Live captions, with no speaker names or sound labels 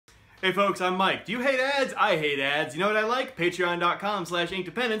Hey folks, I'm Mike. Do you hate ads? I hate ads. You know what I like?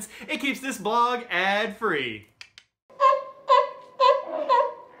 Patreon.com/Inkdependence. It keeps this blog ad-free.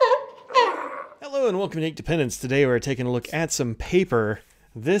 Hello and welcome to Inkdependence. Today we're taking a look at some paper.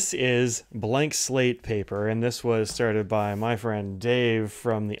 This is BlankSlate paper, and this was started by my friend Dave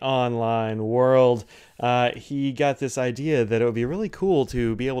from the online world. He got this idea that it would be really cool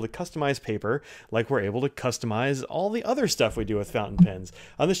to be able to customize paper like we're able to customize all the other stuff we do with fountain pens.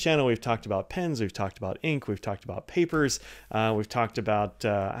 On this channel we've talked about pens, we've talked about ink, we've talked about papers, we've talked about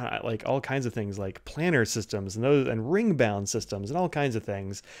like all kinds of things like planner systems and those and ring bound systems and all kinds of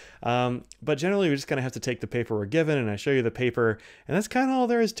things. But generally we're just going to have to take the paper we're given, and I show you the paper, and that's kind of all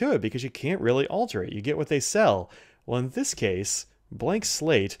there is to it because you can't really alter it. You get what they sell. Well, in this case,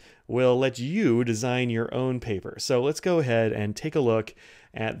 BlankSlate will let you design your own paper. So let's go ahead and take a look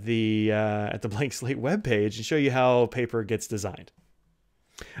at the BlankSlate webpage and show you how paper gets designed.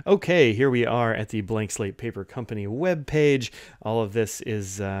 Okay, here we are at the BlankSlate Paper Company webpage. All of this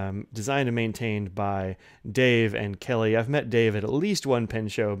is designed and maintained by Dave and Kelly. I've met Dave at least one pen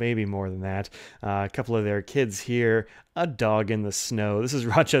show, maybe more than that. A couple of their kids here, a dog in the snow. This is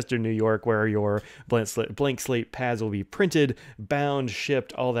Rochester, New York, where your BlankSlate pads will be printed, bound,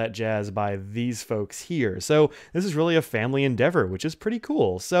 shipped, all that jazz by these folks here. So this is really a family endeavor, which is pretty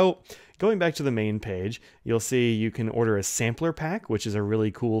cool. So going back to the main page, you'll see you can order a sampler pack, which is a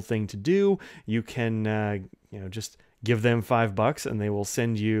really cool thing to do. You can, just give them $5 and they will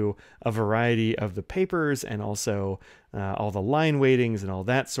send you a variety of the papers and also all the line weightings and all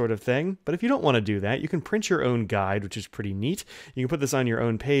that sort of thing. But if you don't want to do that, you can print your own guide, which is pretty neat. You can put this on your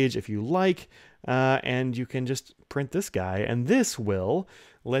own page if you like, and you can just print this guy, and this will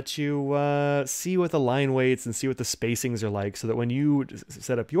let you see what the line weights and see what the spacings are like, so that when you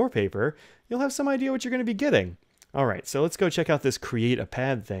set up your paper, you'll have some idea what you're going to be getting. All right, so let's go check out this create a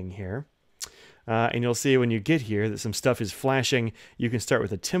pad thing here. And you'll see when you get here that some stuff is flashing. You can start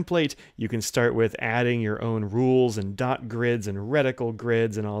with a template. You can start with adding your own rules and dot grids and reticle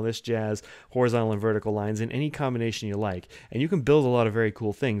grids and all this jazz, horizontal and vertical lines in any combination you like. And you can build a lot of very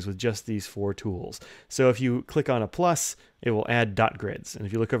cool things with just these 4 tools. So if you click on a plus, it will add dot grids. And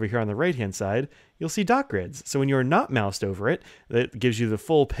if you look over here on the right-hand side, you'll see dot grids. So when you're not moused over it, that gives you the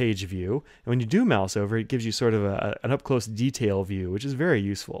full page view. And when you do mouse over it, it gives you sort of an up-close detail view, which is very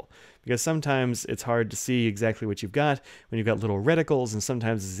useful. Because sometimes it's hard to see exactly what you've got when you've got little reticles, and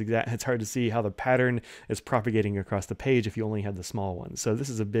sometimes it's hard to see how the pattern is propagating across the page if you only have the small ones. So this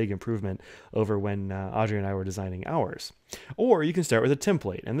is a big improvement over when Audrey and I were designing ours. Or you can start with a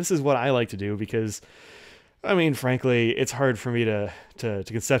template. And this is what I like to do because, I mean, frankly, it's hard for me to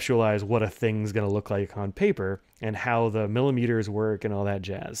conceptualize what a thing's going to look like on paper and how the millimeters work and all that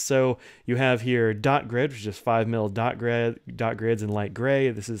jazz. So you have here dot grid, which is just 5mm dot grids in light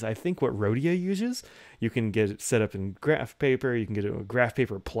gray. This is, I think, what Rhodia uses. You can get it set up in graph paper. You can get it with graph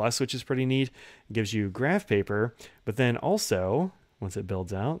paper plus, which is pretty neat. It gives you graph paper, but then also, once it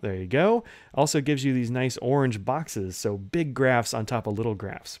builds out, there you go, also gives you these nice orange boxes. So big graphs on top of little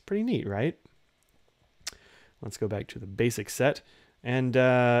graphs. Pretty neat, right? Let's go back to the basic set. And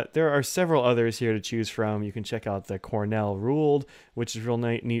there are several others here to choose from. You can check out the Cornell ruled, which is real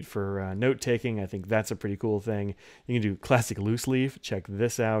neat for note-taking. I think that's a pretty cool thing. You can do classic loose leaf. Check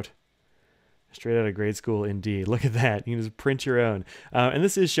this out. Straight out of grade school, indeed. Look at that. You can just print your own. And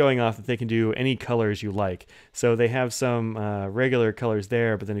this is showing off that they can do any colors you like. So they have some regular colors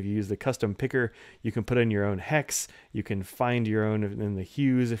there, but then if you use the custom picker, you can put in your own hex. You can find your own in the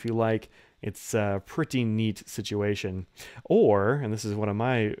hues if you like. It's a pretty neat situation. Or, and this is one of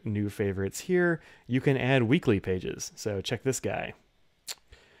my new favorites here, you can add weekly pages. So check this guy.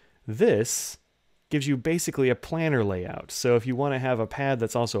 This gives you basically a planner layout. So if you want to have a pad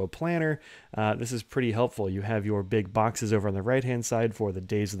that's also a planner, this is pretty helpful. You have your big boxes over on the right-hand side for the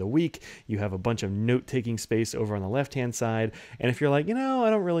days of the week. You have a bunch of note-taking space over on the left-hand side. And if you're like, I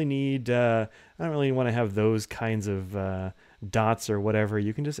don't really want to have those kinds of dots or whatever,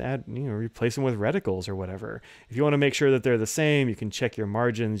 you can just add, replace them with reticles or whatever. If you want to make sure that they're the same, you can check your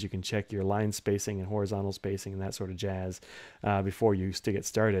margins, you can check your line spacing and horizontal spacing and that sort of jazz before you get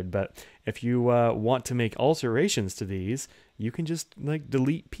started. But if you want to make alterations to these, you can just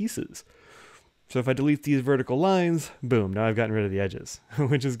delete pieces. So if I delete these vertical lines, boom, now I've gotten rid of the edges,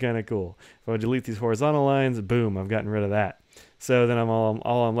 which is kind of cool. If I delete these horizontal lines, boom, I've gotten rid of that. So then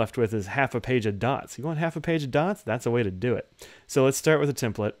all I'm left with is half a page of dots. You want half a page of dots? That's a way to do it. So let's start with a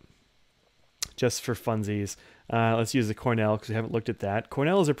template, just for funsies. Let's use the Cornell because we haven't looked at that.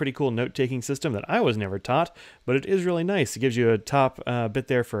 Cornell is a pretty cool note-taking system that I was never taught, but it is really nice. It gives you a top bit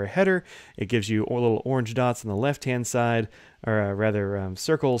there for a header. It gives you little orange dots on the left-hand side. or rather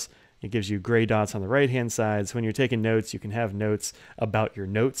circles. It gives you gray dots on the right-hand side. So when you're taking notes, you can have notes about your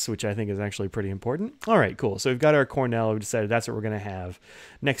notes, which I think is actually pretty important. All right, cool. So we've got our Cornell. We've decided that's what we're going to have.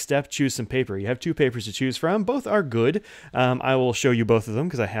 Next step, choose some paper. You have 2 papers to choose from. Both are good. I will show you both of them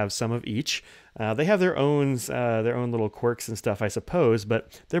because I have some of each. They have their own little quirks and stuff, I suppose,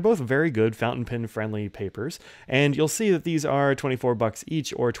 but they're both very good fountain pen friendly papers. And you'll see that these are $24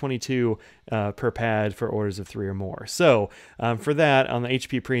 each or $22 per pad for orders of 3 or more. So for that, on the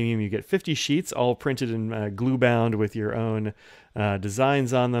HP Premium, you get 50 sheets, all printed and glue bound with your own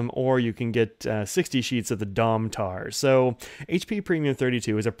designs on them, or you can get 60 sheets of the Domtar. So HP Premium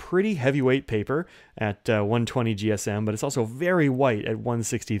 32 is a pretty heavyweight paper at 120 GSM, but it's also very white at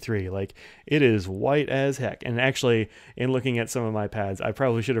 163. Like, it is white as heck. And actually, in looking at some of my pads, I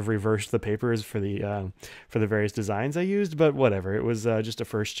probably should have reversed the papers for the various designs I used, but whatever. It was just a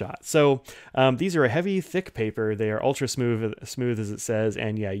first shot. So these are a heavy, thick paper. They are ultra smooth as it says,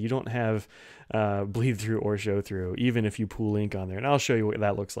 and yeah, you don't have bleed through or show through, even if you pool ink on there. And I'll show you what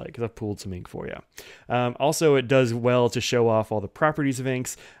that looks like because I've pooled some ink for you. Also, it does well to show off all the properties of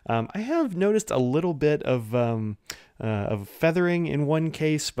inks. I have noticed a little bit of feathering in one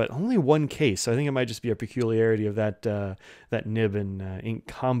case, but only one case. So I think it might just be a peculiarity of that nib and ink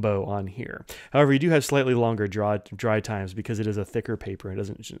combo on here. However, you do have slightly longer dry times because it is a thicker paper.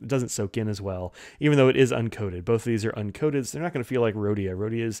 It doesn't soak in as well, even though it is uncoated. Both of these are uncoated, so they're not going to feel like Rhodia.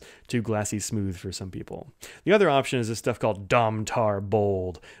 Rhodia is too glassy smooth for some people. The other option is this stuff called Domtar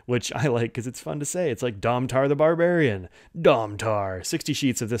Bold, which I like because it's fun to say. It's like Domtar the Barbarian. Domtar. 60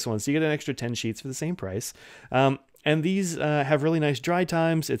 sheets of this one, so you get an extra 10 sheets for the same price. And these have really nice dry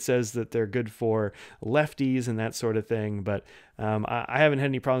times. It says that they're good for lefties and that sort of thing, but I haven't had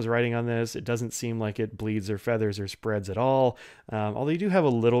any problems writing on this. It doesn't seem like it bleeds or feathers or spreads at all, although you do have a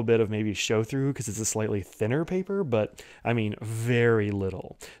little bit of maybe show through because it's a slightly thinner paper, but I mean very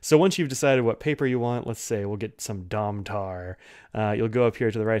little. So once you've decided what paper you want, let's say we'll get some Domtar. You'll go up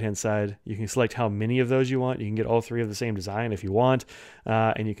here to the right hand side. You can select how many of those you want. You can get all 3 of the same design if you want,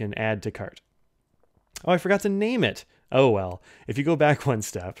 and you can add to cart. Oh, I forgot to name it. Oh, well, if you go back one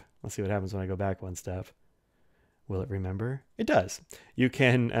step, let's see what happens when I go back one step. Will it remember? It does. You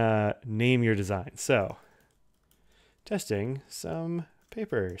can name your design. So, testing some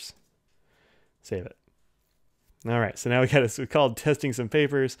papers. Save it. All right, so now it's called testing some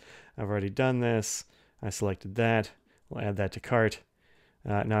papers. I've already done this. I selected that. We'll add that to cart.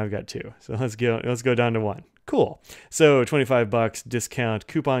 Now I've got 2. So let's go down to 1. Cool. So $25 discount,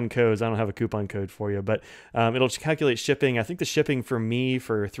 coupon codes. I don't have a coupon code for you, but it'll calculate shipping. I think the shipping for me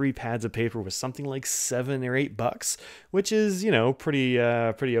for 3 pads of paper was something like $7 or $8, which is, you know, pretty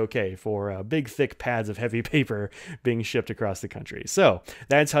okay for big, thick pads of heavy paper being shipped across the country. So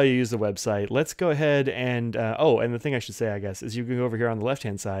that's how you use the website. Let's go ahead and, and the thing I should say, I guess, is you can go over here on the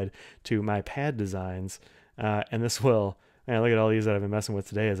left-hand side to my pad designs, and this will, man, look at all these that I've been messing with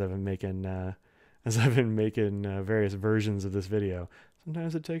today as I've been making various versions of this video.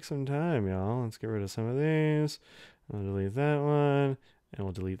 Sometimes it takes some time, y'all. Let's get rid of some of these. I'll delete that one, and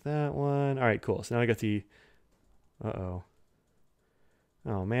we'll delete that one. All right, cool. So now I got the, oh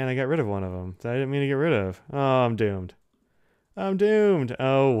man, I got rid of one of them that I didn't mean to get rid of. Oh, I'm doomed. I'm doomed.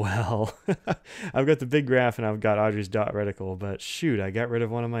 Oh, well. I've got the big graph and I've got Audrey's dot reticle, but shoot, I got rid of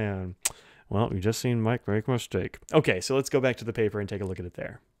one of my own. Well, you just seen Mike make a mistake. Okay, so let's go back to the paper and take a look at it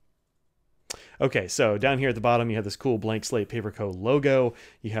there. Okay, so down here at the bottom, you have this cool BlankSlate Paper Co. logo.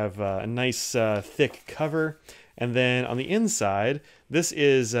 You have a nice thick cover. And then on the inside, this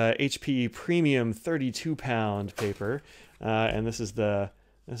is HP Premium 32-pound paper. And this is the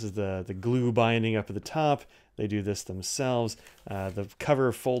glue binding up at the top. They do this themselves. The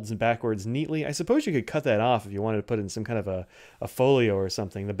cover folds backwards neatly. I suppose you could cut that off if you wanted to put in some kind of a folio or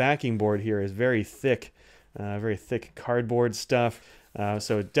something. The backing board here is very thick cardboard stuff.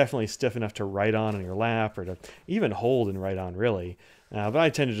 So definitely stiff enough to write on your lap or to even hold and write on, really. But I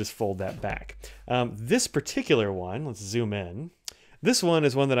tend to just fold that back. This particular one, let's zoom in. This one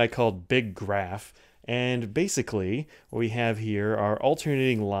is one that I called Big Graph. And basically, what we have here are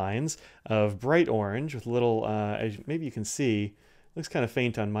alternating lines of bright orange with little, as maybe you can see, looks kind of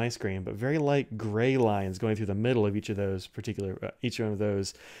faint on my screen, but very light gray lines going through the middle of each of those each of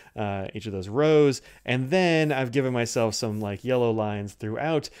those rows. And then I've given myself some like yellow lines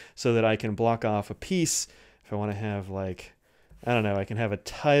throughout so that I can block off a piece. If I want to have like, I don't know, I can have a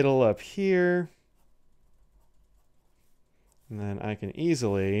title up here. And then I can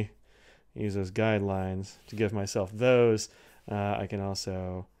easily use those guidelines to give myself those. I can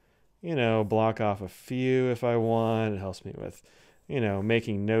also, you know, block off a few if I want. It helps me with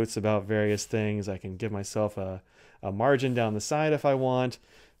making notes about various things. I can give myself a margin down the side if I want.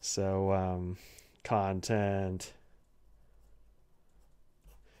 So content.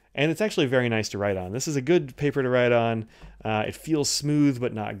 And it's actually very nice to write on. This is a good paper to write on. It feels smooth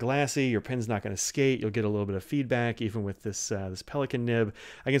but not glassy. Your pen's not going to skate. You'll get a little bit of feedback even with this Pelican nib.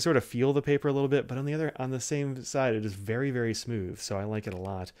 I can sort of feel the paper a little bit, but on the same side, it is very, very smooth. So I like it a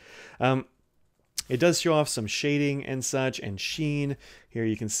lot. It does show off some shading and such and sheen. Here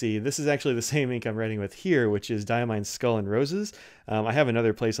you can see this is actually the same ink I'm writing with here, which is Diamine Skull and Roses. I have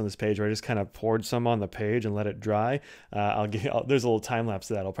another place on this page where I just kind of poured some on the page and let it dry. There's a little time lapse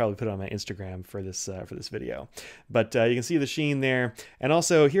of that. I'll probably put it on my Instagram for this video. But you can see the sheen there. And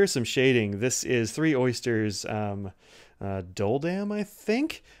also here's some shading. This is Three Oysters Doldam, I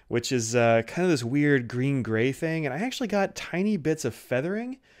think, which is kind of this weird green-gray thing. And I actually got tiny bits of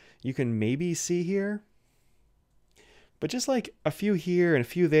feathering. You can maybe see here, but just like a few here and a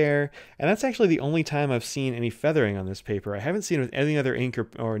few there. And that's actually the only time I've seen any feathering on this paper. I haven't seen it with any other ink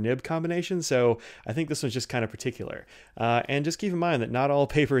or nib combination, so I think this one's just kind of particular. And just keep in mind that not all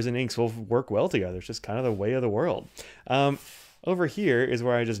papers and inks will work well together. It's just kind of the way of the world. Over here is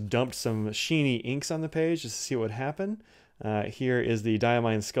where I just dumped some sheeny inks on the page just to see what would happen. Here is the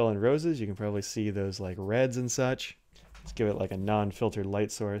Diamine Skull and Roses. You can probably see those like reds and such. Let's give it like a non-filtered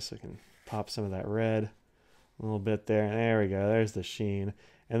light source so I can pop some of that red a little bit there. There we go. There's the sheen.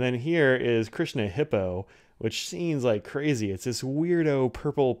 And then here is Krishna Hippo, which seems like crazy. It's this weirdo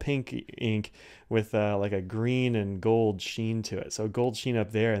purple pink ink with like a green and gold sheen to it. So gold sheen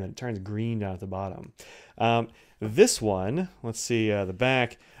up there and then it turns green down at the bottom. This one, let's see the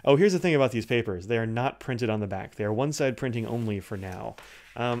back. Oh, here's the thing about these papers. They are not printed on the back. They are one-side printing only for now.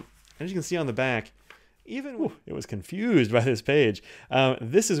 As you can see on the back, it was confused by this page.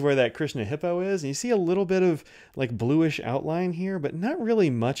 This is where that Krishna Hippo is, and you see a little bit of like bluish outline here, but not really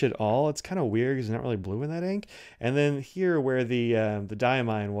much at all. It's kind of weird because it's not really blue in that ink. And then here where the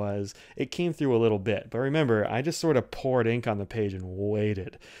Diamine was, it came through a little bit. But remember, I just sort of poured ink on the page and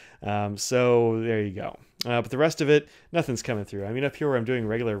waited. So there you go. But the rest of it, nothing's coming through. I mean, up here where I'm doing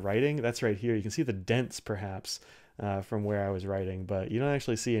regular writing, that's right here. You can see the dents perhaps. From where I was writing, but you don't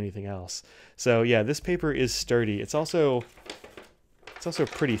actually see anything else. So yeah, this paper is sturdy. It's also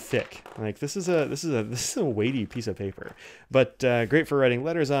pretty thick. Like this is a weighty piece of paper, but great for writing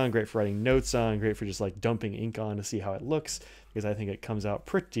letters on, great for writing notes on, great for just like dumping ink on to see how it looks, because I think it comes out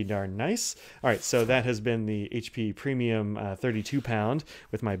pretty darn nice. All right, so that has been the HP Premium 32 pound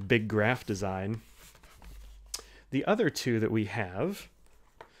with my big graph design. The other two that we have.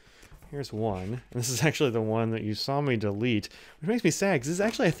 Here's one, and this is actually the one that you saw me delete, which makes me sad because this is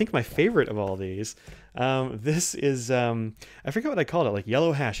actually, I think, my favorite of all these. This is, I forget what I called it, like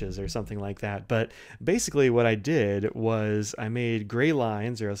yellow hashes or something like that, but basically what I did was I made gray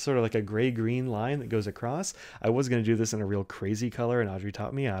lines, or sort of like a gray-green line that goes across. I was going to do this in a real crazy color, and Audrey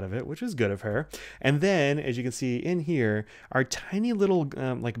taught me out of it, which was good of her. And then, as you can see in here, are tiny little,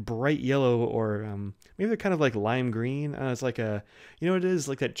 like bright yellow, or maybe they're kind of like lime green. It's like a, you know what it is?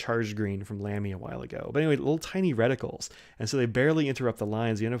 Like that charged green from Lammy a while ago. But anyway, little tiny reticles. And so they barely interrupt the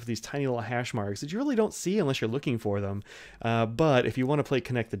lines. You end up with these tiny little hash marks that you really don't see unless you're looking for them. But if you want to play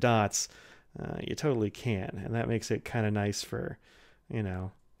connect the dots, you totally can. And that makes it kind of nice for, if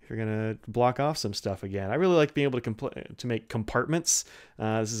you're going to block off some stuff again. I really like being able to make compartments.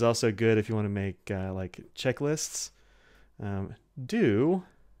 This is also good if you want to make like checklists. Do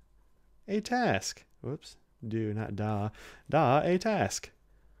a task. Whoops. Do, not da. Da, a task.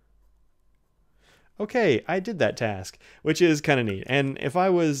 Okay, I did that task, which is kind of neat. And if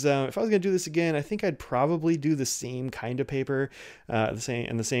I was going to do this again, I think I'd probably do the same kind of paper, the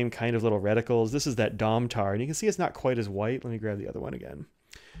same kind of little reticles. This is that Domtar, and you can see it's not quite as white. Let me grab the other one again.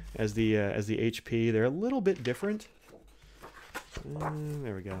 As the HP, they're a little bit different.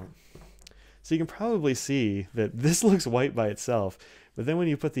 There we go. So you can probably see that this looks white by itself, but then when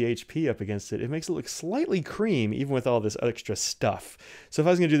you put the HP up against it, it makes it look slightly cream, even with all this extra stuff. So if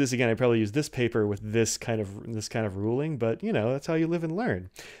I was going to do this again, I'd probably use this paper with this kind of ruling, but that's how you live and learn.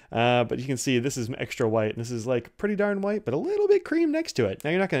 But you can see this is extra white, and this is like pretty darn white, but a little bit cream next to it.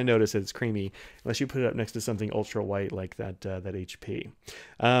 Now you're not going to notice that it's creamy unless you put it up next to something ultra white like that HP.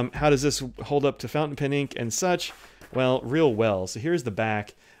 How does this hold up to fountain pen ink and such? Well, real well. So here's the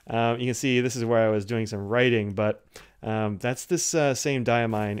back. You can see this is where I was doing some writing, but that's this same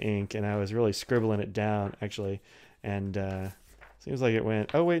Diamine ink, and I was really scribbling it down, actually. And seems like it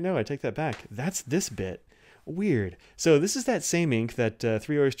went, oh, wait, no, I take that back. That's this bit. Weird. So this is that same ink that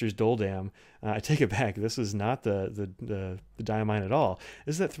Three Oysters Dole Dam. I take it back. This is not the Diamine at all.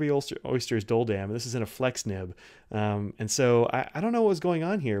 This is that Oysters Dole Dam. And this is in a flex nib. And so I don't know what was going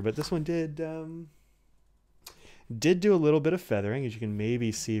on here, but this one did do a little bit of feathering, as you can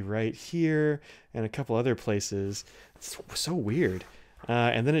maybe see right here and a couple other places. It's so weird.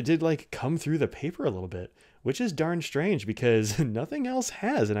 And then it did like come through the paper a little bit, which is darn strange because nothing else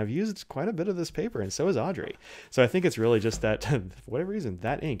has. And I've used quite a bit of this paper, and so has Audrey. So I think it's really just that, for whatever reason,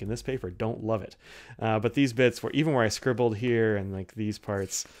 that ink and this paper don't love it. But these bits, even where I scribbled here and like these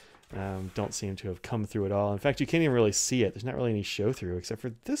parts, don't seem to have come through at all. In fact, you can't even really see it. There's not really any show through except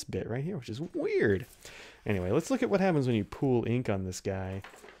for this bit right here, which is weird. Anyway, let's look at what happens when you pool ink on this guy.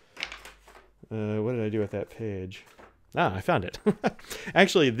 What did I do with that page? Ah, I found it.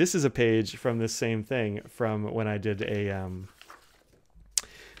 Actually, this is a page from this same thing from when I did a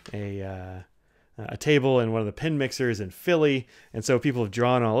table in one of the pen mixers in Philly. And so people have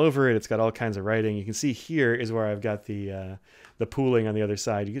drawn all over it. It's got all kinds of writing. You can see here is where I've got the pooling on the other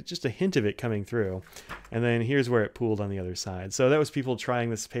side. You get just a hint of it coming through. And then here's where it pooled on the other side. So that was people trying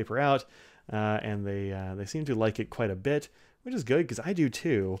this paper out. And they seem to like it quite a bit, which is good because I do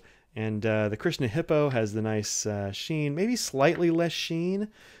too. And the Krishna Hippo has the nice sheen, maybe slightly less sheen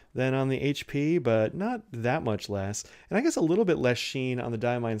than on the HP, but not that much less. And I guess a little bit less sheen on the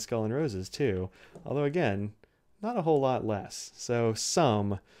Diamine Skull and Roses too. Although again, not a whole lot less. So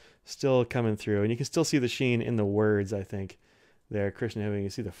some still coming through. And you can still see the sheen in the words, I think. There, Krishna Hippo, you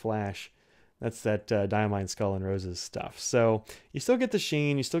can see the flash. That's that Diamine Skull and Roses stuff. So you still get the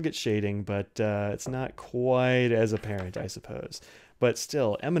sheen, you still get shading, but it's not quite as apparent, I suppose. But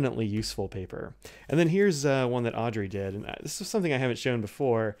still, eminently useful paper. And then here's one that Audrey did, and this is something I haven't shown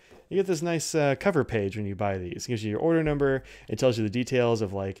before. You get this nice cover page when you buy these. It gives you your order number. It tells you the details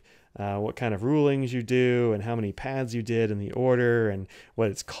of like what kind of rulings you do and how many pads you did in the order and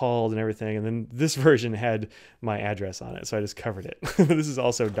what it's called and everything. And then this version had my address on it, so I just covered it. This is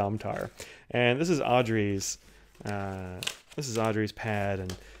also Domtar, and this is Audrey's. This is Audrey's pad,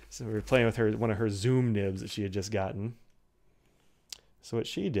 and so we were playing with her one of her Zoom nibs that she had just gotten. So what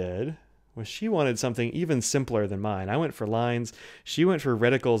she did was she wanted something even simpler than mine. I went for lines. She went for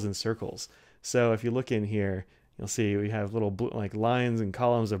reticles and circles. So if you look in here, you'll see we have little blue, like lines and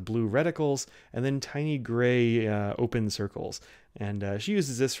columns of blue reticles and then tiny gray open circles. And she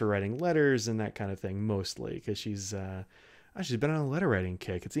uses this for writing letters and that kind of thing mostly because she's been on a letter writing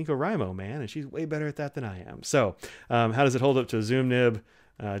kick. It's NaCoWriMo, man, and she's way better at that than I am. So how does it hold up to a Zoom nib?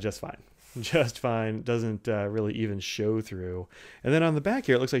 Just fine. Just fine. Doesn't really even show through. And then on the back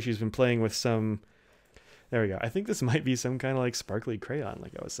here, it looks like she's been playing with some... There we go. I think this might be some kind of like sparkly crayon,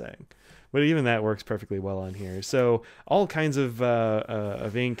 like I was saying. But even that works perfectly well on here. So all kinds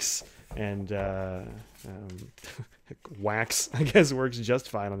of inks and wax, I guess, works just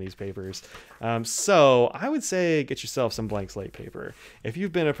fine on these papers. So I would say get yourself some blank slate paper. If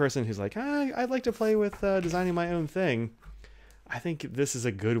you've been a person who's like, I'd like to play with designing my own thing, I think this is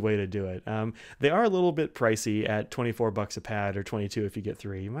a good way to do it. They are a little bit pricey at 24 bucks a pad or 22 if you get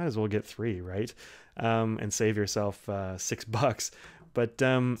 3. You might as well get 3, right? And save yourself $6. But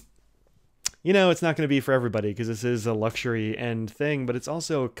you know, it's not going to be for everybody because this is a luxury end thing, but it's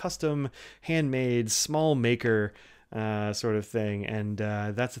also a custom, handmade, small maker sort of thing, and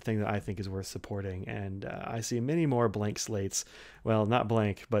that's the thing that I think is worth supporting. And I see many more blank slates, well, not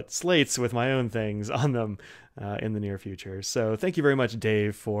blank, but slates with my own things on them in the near future. So thank you very much,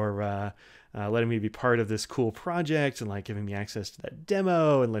 Dave, for letting me be part of this cool project and like giving me access to that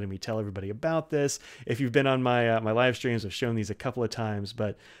demo and letting me tell everybody about this. If you've been on my my live streams, I've shown these a couple of times,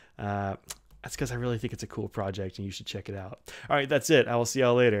 but that's because I really think it's a cool project and you should check it out. All right, that's it. I will see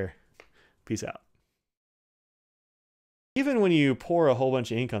y'all later. Peace out. Even when you pour a whole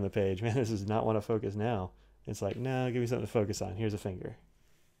bunch of ink on the page, man, this does not want to focus now. It's like, no, give me something to focus on. Here's a finger.